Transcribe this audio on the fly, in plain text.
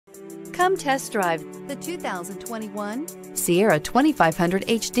Come test drive the 2021 Sierra 2500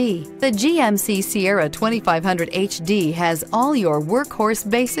 HD. The GMC Sierra 2500 HD has all your workhorse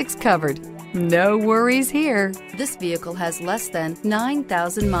basics covered. No worries here. This vehicle has less than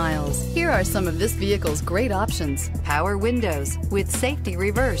 9,000 miles. Here are some of this vehicle's great options: power windows with safety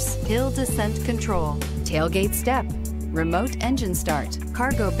reverse, hill descent control, tailgate step, remote engine start,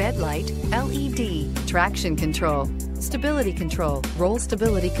 cargo bed light, LED, traction control, stability control, roll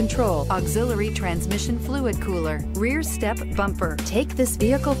stability control, auxiliary transmission fluid cooler, rear step bumper. Take this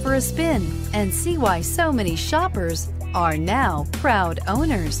vehicle for a spin and see why so many shoppers are now proud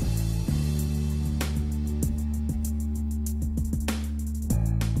owners.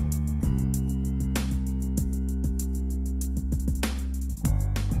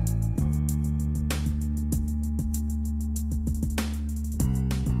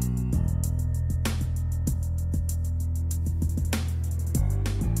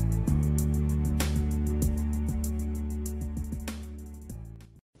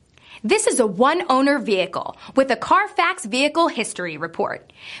 This is a one-owner vehicle with a Carfax Vehicle History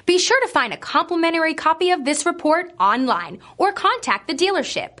Report. Be sure to find a complimentary copy of this report online or contact the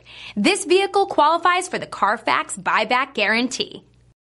dealership. This vehicle qualifies for the Carfax Buyback Guarantee.